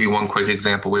I'll just give you one quick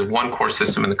example. We have one core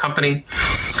system in the company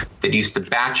that used to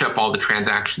batch up all the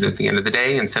transactions at the end of the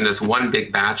day and send us one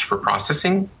big batch for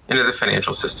processing into the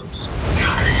financial systems.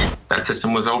 That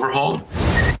system was overhauled,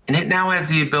 and it now has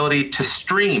the ability to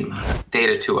stream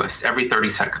data to us every 30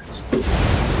 seconds.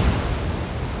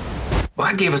 Well,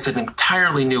 that gave us an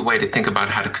entirely new way to think about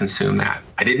how to consume that.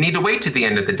 I didn't need to wait to the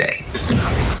end of the day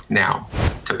now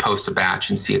to post a batch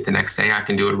and see it the next day. I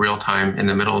can do it real time in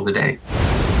the middle of the day.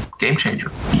 Game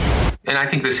changer. And I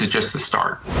think this is just the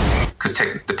start, because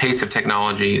the pace of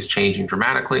technology is changing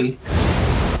dramatically,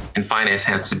 and finance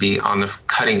has to be on the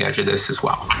cutting edge of this as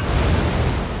well.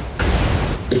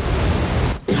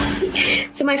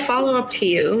 So my follow-up to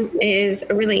you is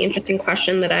a really interesting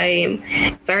question that I am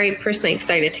very personally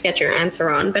excited to get your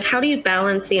answer on. But how do you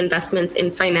balance the investments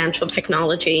in financial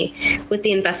technology with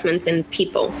the investments in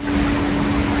people?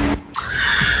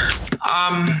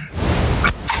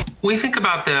 We think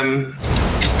about them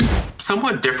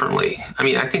somewhat differently. I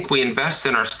mean, I think we invest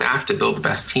in our staff to build the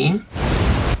best team,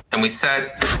 and we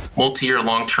set multi-year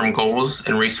long-term goals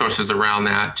and resources around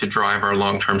that to drive our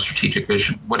long-term strategic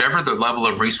vision. Whatever the level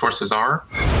of resources are,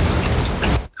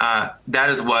 that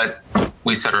is what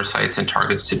we set our sights and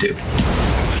targets to do.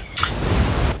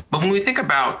 But when we think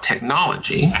about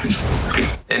technology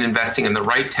and investing in the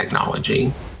right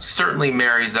technology, certainly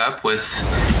marries up with,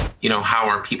 how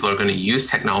our people are going to use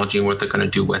technology and what they're going to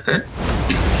do with it.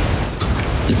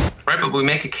 Right, but we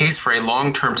make a case for a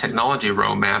long-term technology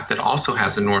roadmap that also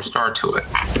has a North Star to it.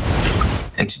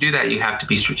 And to do that, you have to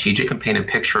be strategic and paint a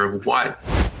picture of what,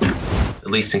 at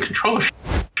least in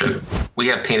controllership, we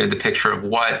have painted the picture of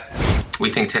what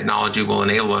we think technology will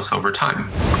enable us over time.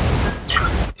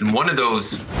 And one of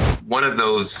those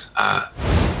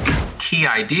key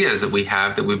ideas that we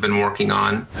have that we've been working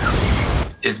on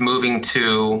is moving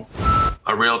to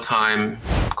a real-time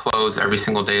close every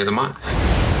single day of the month.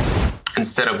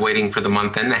 Instead of waiting for the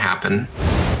month end to happen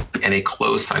and a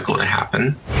close cycle to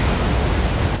happen,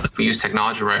 if we use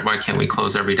technology right, why can't we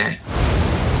close every day?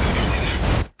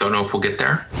 Don't know if we'll get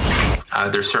there.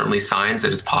 There's certainly signs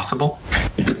that it's possible,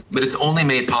 but it's only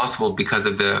made possible because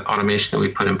of the automation that we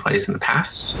put in place in the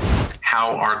past,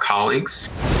 how our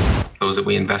colleagues, those that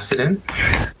we invested in,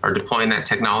 are deploying that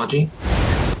technology,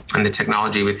 and the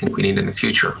technology we think we need in the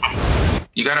future.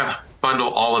 You got to bundle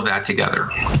all of that together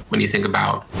when you think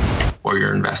about where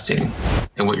you're investing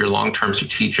and what your long-term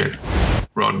strategic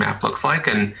roadmap looks like.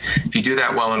 And if you do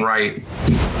that well and right,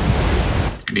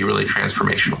 it can be really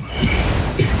transformational.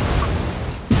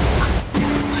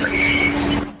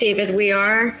 David, we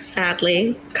are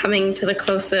sadly coming to the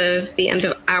close of the end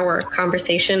of our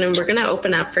conversation, and we're going to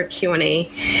open up for Q&A.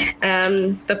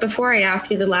 But before I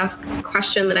ask you the last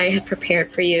question that I had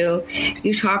prepared for you,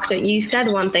 you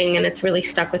said one thing, and it's really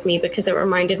stuck with me because it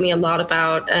reminded me a lot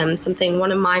about something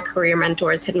one of my career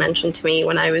mentors had mentioned to me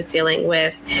when I was dealing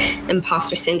with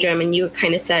imposter syndrome. And you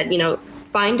kind of said,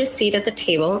 find a seat at the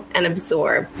table and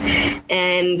absorb.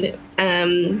 And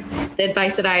the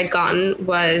advice that I had gotten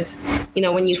was,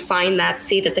 when you find that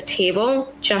seat at the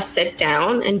table, just sit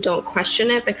down and don't question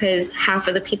it, because half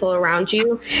of the people around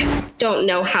you don't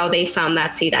know how they found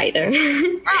that seat either.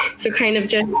 So kind of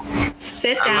just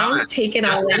sit down, take it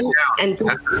all in. And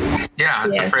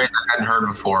that's a phrase I hadn't heard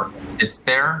before. It's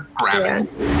there, grab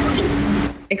it.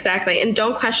 Exactly. And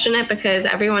don't question it, because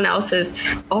everyone else is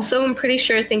also, I'm pretty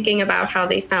sure, thinking about how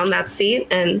they found that seat,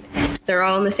 and they're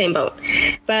all in the same boat.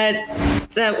 But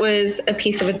that was a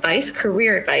piece of advice,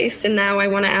 career advice. And now I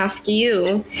want to ask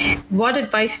you, what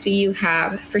advice do you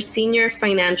have for senior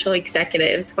financial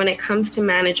executives when it comes to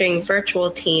managing virtual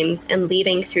teams and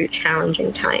leading through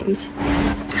challenging times?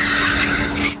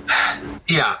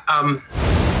 Yeah, I'm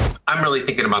really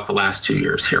thinking about the last 2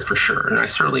 years here for sure. And I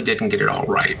certainly didn't get it all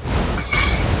right.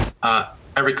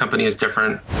 Every company is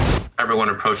different. Everyone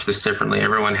approached this differently.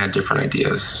 Everyone had different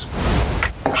ideas.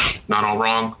 Not all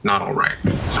wrong, not all right.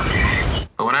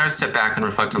 But when I step back and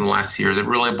reflect on the last 2 years, it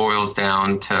really boils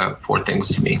down to 4 things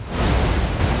to me.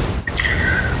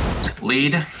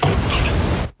 Lead,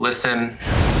 listen,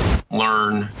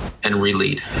 learn, and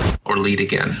re-lead, or lead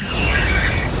again.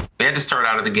 We had to start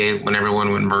out of the gate when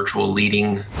everyone went virtual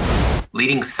leading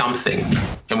something,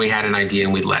 and we had an idea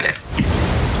and we led it.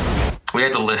 We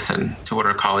had to listen to what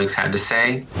our colleagues had to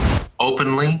say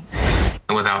openly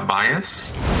and without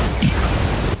bias.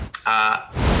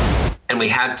 And we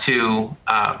had to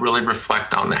really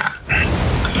reflect on that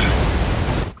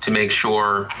to make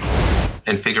sure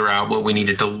and figure out what we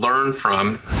needed to learn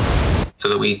from so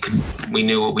that we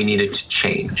knew what we needed to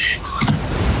change.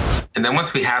 And then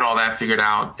once we had all that figured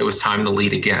out, it was time to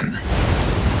lead again.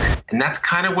 And that's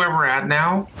kind of where we're at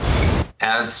now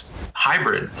as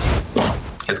hybrid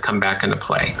has come back into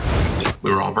play.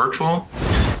 We were all virtual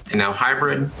and now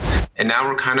hybrid, and now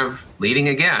we're kind of leading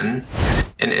again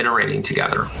and iterating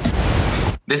together.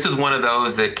 This is one of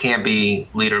those that can't be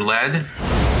leader-led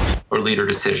or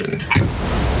leader-decisioned.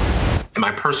 And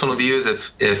my personal view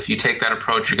is if you take that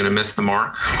approach, you're going to miss the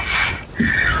mark.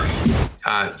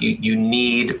 You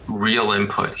need real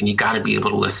input, and you got to be able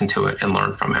to listen to it and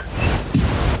learn from it.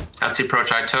 That's the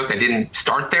approach I took. I didn't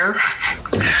start there.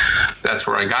 That's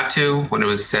where I got to when it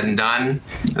was said and done.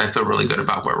 And I feel really good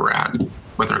about where we're at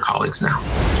with our colleagues now.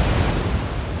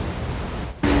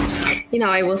 You know,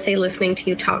 I will say, listening to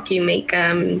you talk, you make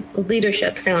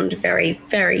leadership sound very,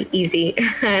 very easy.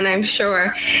 And I'm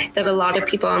sure that a lot of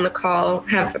people on the call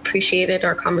have appreciated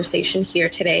our conversation here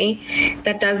today.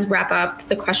 That does wrap up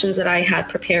the questions that I had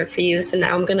prepared for you. So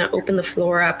now I'm going to open the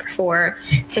floor up for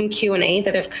some Q&A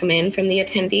that have come in from the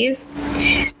attendees.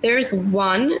 There's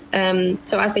one,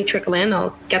 so as they trickle in,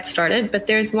 I'll get started, but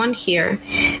there's one here,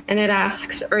 and it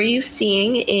asks, are you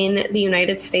seeing in the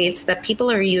United States that people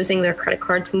are using their credit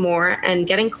cards more and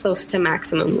getting close to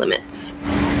maximum limits?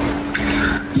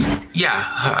 Yeah,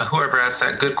 whoever asked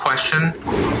that, good question.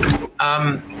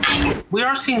 We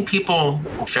are seeing people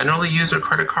generally use their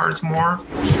credit cards more,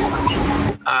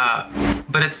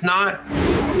 but it's not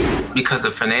because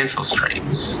of financial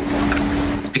strains.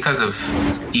 It's because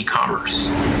of e-commerce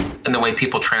and the way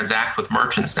people transact with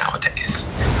merchants nowadays.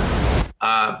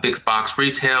 Big box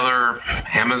retailer,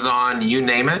 Amazon, you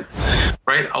name it,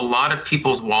 right? A lot of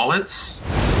people's wallets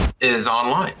is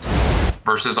online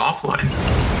versus offline.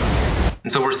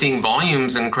 And so we're seeing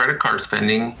volumes in credit card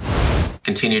spending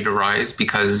continue to rise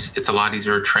because it's a lot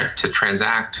easier to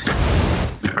transact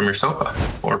from your sofa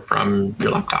or from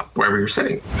your laptop, wherever you're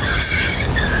sitting.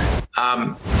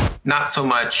 Not so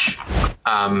much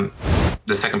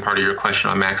the second part of your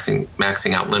question on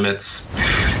maxing out limits.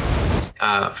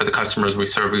 For the customers we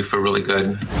serve, we feel really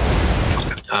good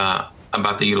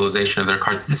about the utilization of their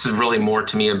cards. This is really more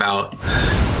to me about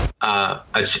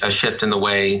a shift in the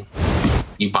way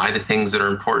you buy the things that are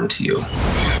important to you.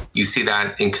 You see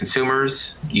that in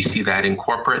consumers, you see that in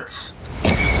corporates.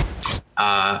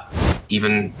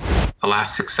 Even the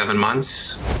last 6-7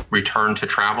 months, return to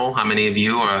travel. How many of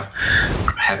you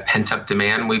have pent-up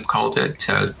demand, we've called it,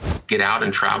 to get out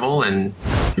and travel, and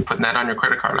you're putting that on your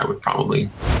credit card, I would probably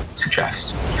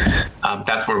suggest.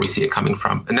 That's where we see it coming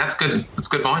from. And that's good. It's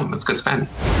good volume. That's good spend.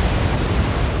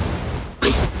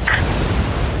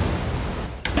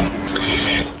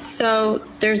 So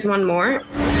there's one more,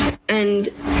 and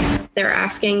they're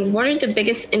asking, what are the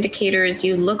biggest indicators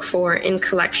you look for in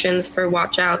collections for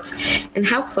watch-outs, and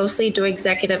how closely do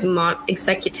executives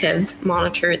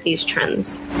monitor these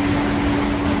trends?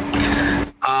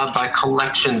 By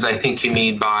collections, I think you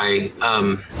mean by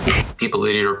people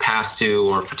that either past due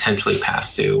or potentially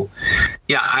past due.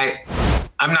 Yeah,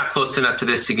 I'm not close enough to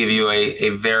this to give you a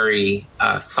very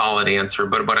solid answer,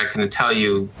 but what I can tell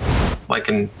you, like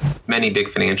in many big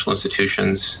financial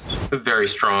institutions, very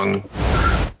strong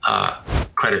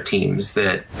credit teams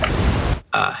that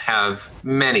have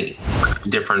many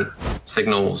different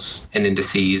signals and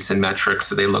indices and metrics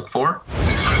that they look for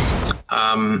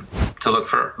to look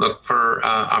for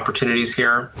opportunities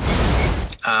here.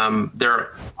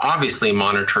 They're obviously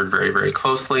monitored very, very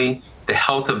closely. The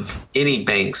health of any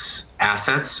bank's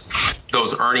assets,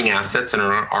 those earning assets, and in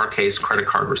our case, credit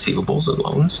card receivables and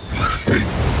loans,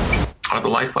 are the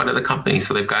lifeblood of the company.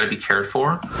 So they've got to be cared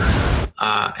for,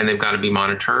 and they've got to be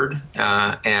monitored.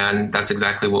 And that's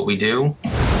exactly what we do.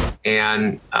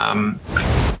 And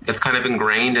it's kind of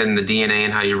ingrained in the DNA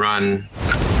and how you run,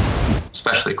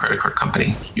 especially a credit card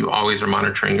company. You always are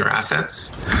monitoring your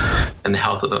assets and the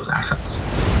health of those assets.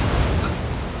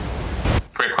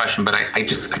 Great question, but I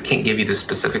can't give you the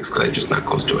specifics because I'm just not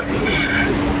close to it.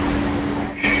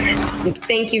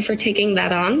 Thank you for taking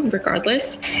that on,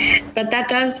 regardless. But that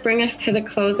does bring us to the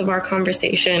close of our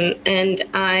conversation. And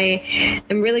I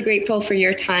am really grateful for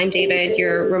your time, David,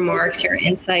 your remarks, your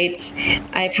insights.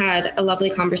 I've had a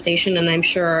lovely conversation, and I'm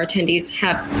sure our attendees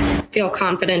feel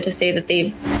confident to say that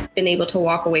they've been able to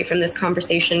walk away from this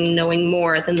conversation knowing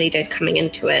more than they did coming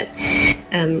into it.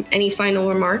 Any final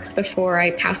remarks before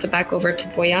I pass it back over to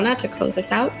Boyana to close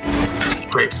us out?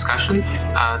 Great discussion.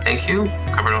 Thank you.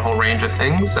 Covered a whole range of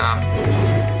things.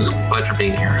 It was a pleasure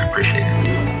being here. I appreciate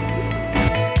it.